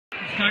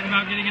talk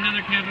about getting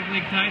another Catholic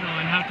League title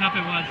and how tough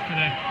it was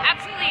today.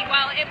 Absolutely.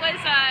 Well, it was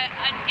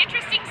an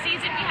interesting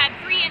season. We had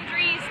 3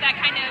 injuries that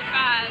kind of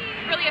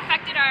really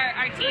affected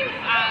our team.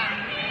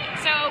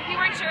 So we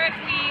weren't sure if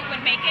we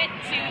would make it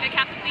to the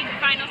Catholic League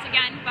finals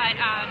again, but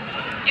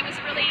it was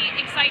a really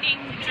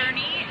exciting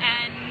journey,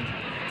 and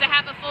to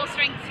have a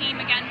full-strength team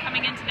again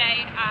coming in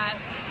today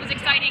was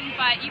exciting,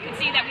 but you could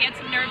see that we had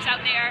some nerves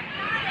out there,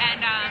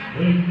 and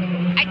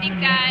I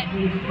think that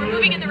we're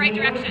moving in the right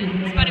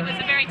direction, but it was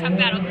a very tough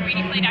battle.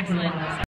 Greedy played excellent. So.